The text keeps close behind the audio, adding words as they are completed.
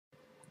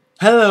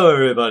Hello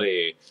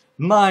everybody!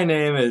 My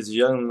name is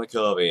Young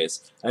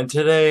Maccabeus, and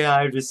today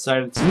I've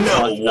decided to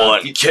No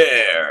one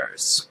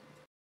cares!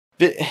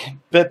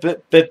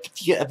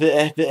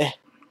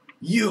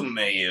 You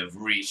may have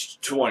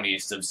reached 20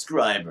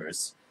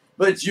 subscribers,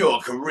 but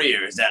your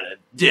career is at a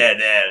dead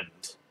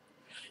end.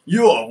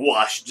 You're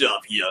washed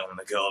up, Young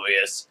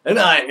Maccabeus, and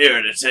I'm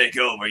here to take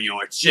over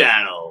your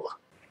channel.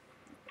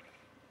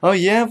 Oh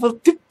yeah? Well,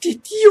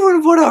 you're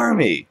in what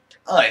army?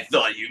 I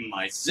thought you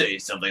might say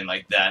something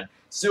like that,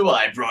 so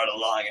I brought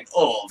along an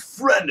old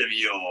friend of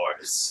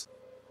yours.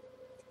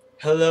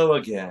 Hello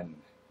again,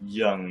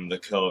 Young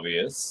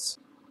Maccabeus.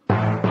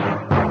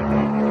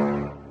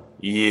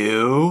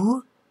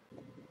 You?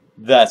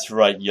 That's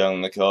right, Young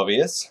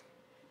Maccabeus.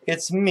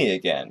 It's me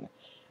again,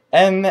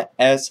 MSMWH,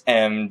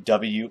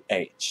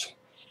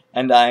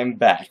 and I'm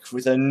back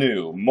with a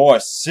new, more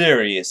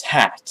serious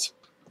hat.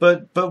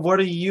 But what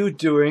are you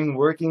doing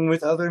working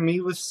with other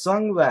me with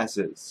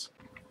sunglasses?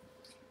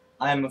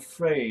 I'm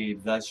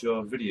afraid that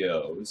your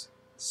videos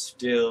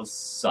still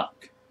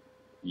suck,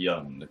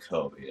 Young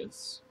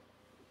Maccabeus.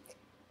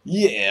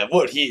 Yeah,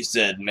 what he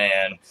said,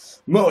 man.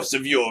 Most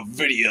of your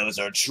videos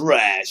are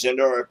trash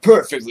and are a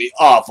perfectly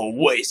awful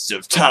waste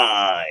of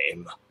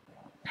time.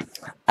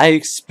 I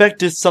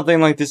expected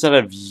something like this out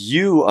of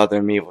you,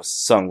 other me with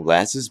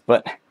sunglasses,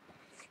 but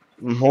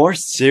more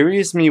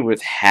serious me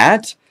with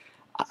hat?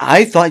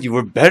 I thought you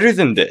were better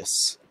than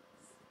this.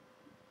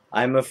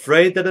 I'm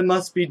afraid that it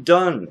must be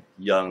done,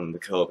 Young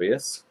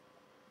Maccabeus,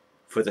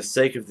 for the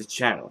sake of the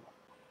channel.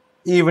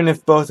 Even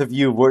if both of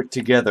you work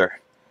together,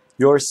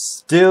 you're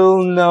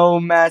still no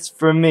match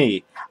for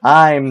me.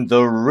 I'm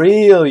the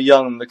real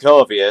Young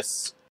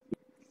Maccabeus.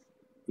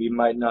 We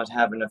might not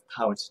have enough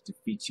power to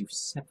defeat you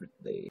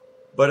separately,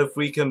 but if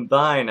we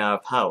combine our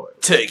power,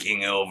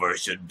 Taking over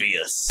should be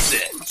a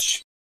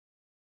cinch.